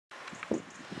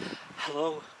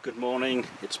Hello, good morning.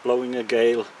 It's blowing a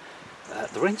gale.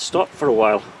 The rain stopped for a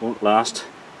while, won't last.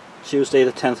 Tuesday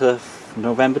the 10th of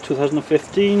November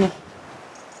 2015.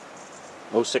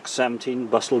 0617,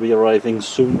 bus will be arriving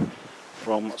soon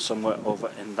from somewhere over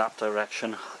in that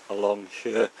direction, along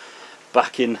here,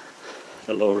 back in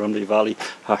the Lower Rumley Valley.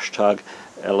 Hashtag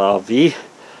LRV.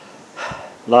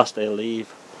 Last day of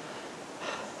leave.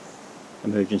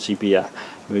 Emergency beer.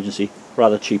 Emergency,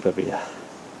 rather cheaper beer.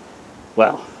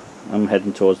 Well, I'm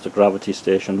heading towards the gravity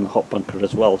station and the hot bunker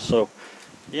as well, so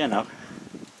you know,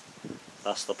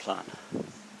 that's the plan.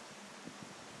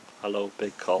 Hello,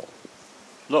 Big Col.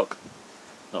 Look,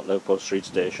 not Liverpool Street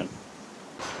Station.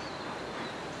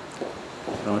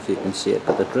 I don't know if you can see it,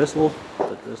 but the drizzle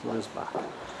is back.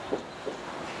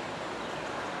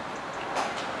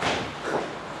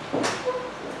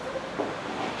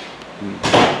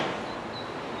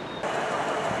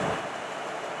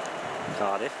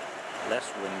 Cardiff,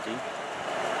 less windy,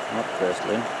 not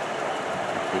drizzling,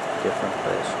 completely different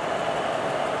place.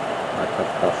 I have a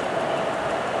coffee.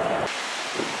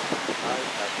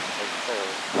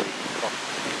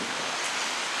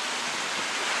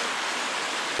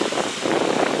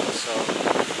 So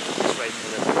it's raining a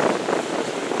little bit,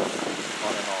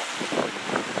 on and off.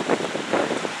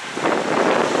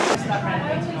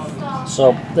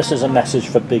 So this is a message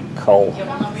for Big Col.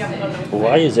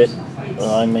 Why is it that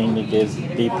I mainly give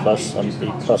B plus and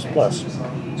B plus plus?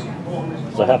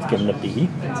 Because I have given a B,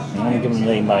 and I'm given an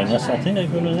A minus, I think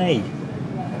I've given an A.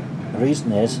 The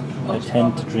reason is I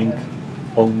tend to drink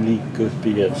only good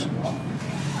beers,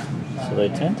 so they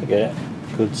tend to get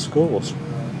good scores.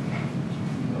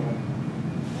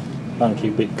 Thank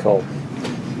you, Big Col.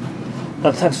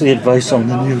 And thanks for the advice on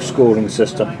the new scoring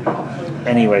system.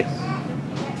 Anyway,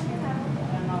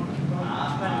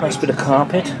 nice bit of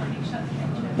carpet,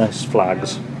 nice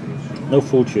flags. No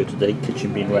food here today,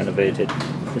 kitchen being renovated.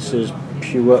 This is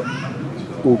pure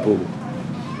Ubu.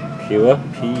 Pure,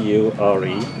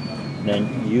 P-U-R-E, and then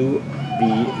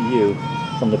U-B-U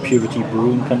from the Purity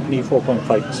Brewing Company,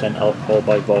 4.5% alcohol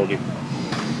by volume.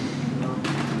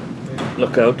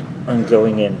 Look out, I'm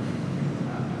going in.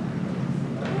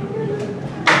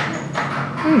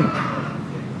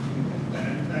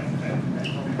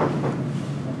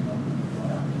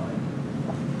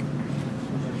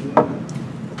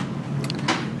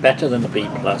 Better than a B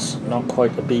plus, not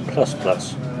quite a B plus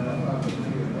plus.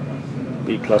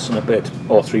 B plus and a bit,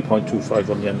 or 3.25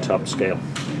 on the untapped scale.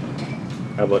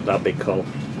 How about that, Big Col?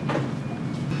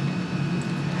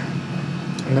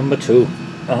 Number 2,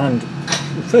 and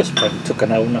the first pint took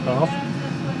an hour and a half,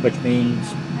 which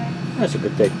means that's a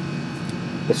good day.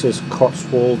 This is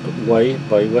Cotswold Way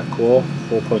by Wicklow,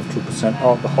 4.2%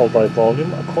 alcohol by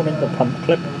volume. According to the pump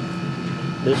clip,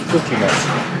 there's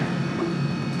fruitiness.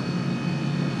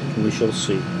 We shall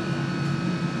see.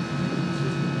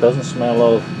 Doesn't smell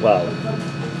of, well,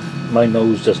 my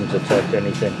nose doesn't detect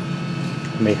anything.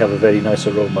 It may have a very nice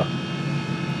aroma.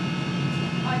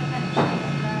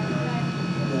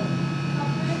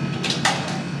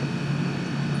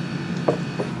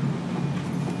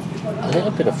 A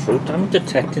little bit of fruit. I'm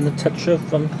detecting a touch of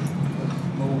burnt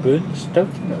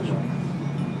stoutiness.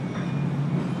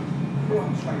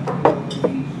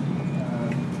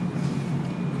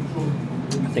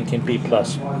 Thinking B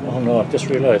plus. Oh no, I've just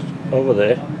realised over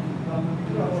there's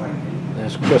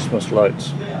Christmas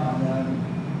lights.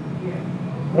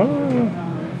 Oh.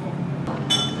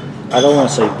 I don't want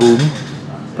to say boom,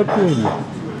 but boom.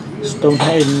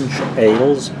 Stonehenge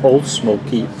Ales, Old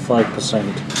Smoky,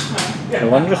 5%. I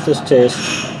wonder if this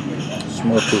tastes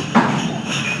smoky.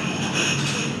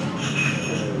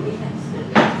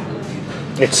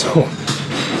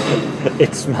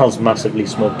 It smells massively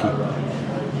smoky.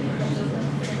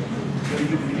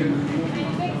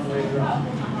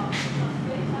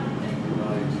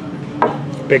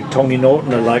 Big Tony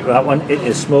Norton, I like that one. It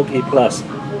is Smoky Plus.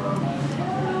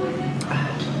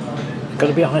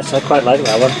 Gotta be honest, I quite like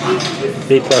that one.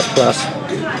 B plus plus.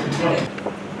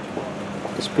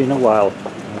 It's been a while.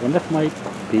 I wonder if my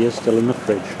beer is still in the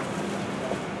fridge.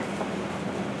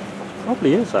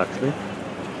 Probably is, actually.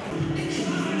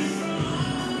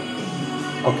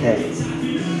 Okay.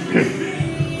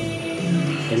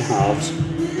 In halves.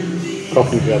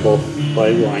 Coffee Rebel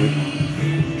by wine.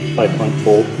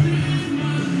 5.4.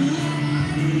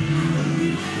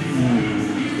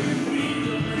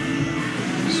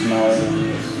 Smells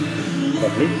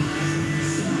lovely.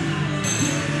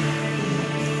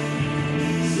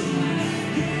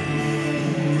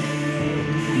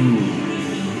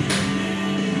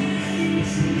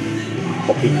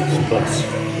 Happiness plus.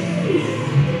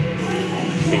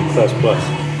 B plus plus.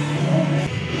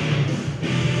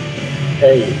 A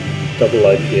double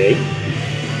IPA,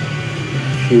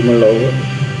 Humalo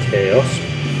Chaos,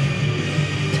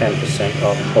 10%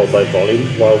 alcohol by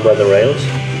volume, Wild Weather Ales,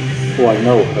 who I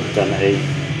know have done a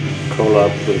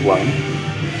collab with wine,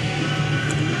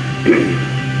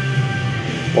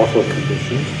 bottle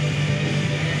conditioned,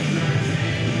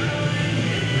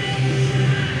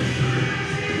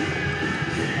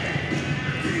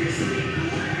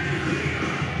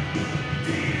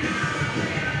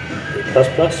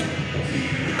 B++,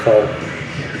 Carl.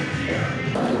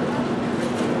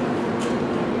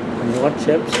 And what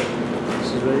chips?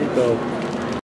 This is where you go.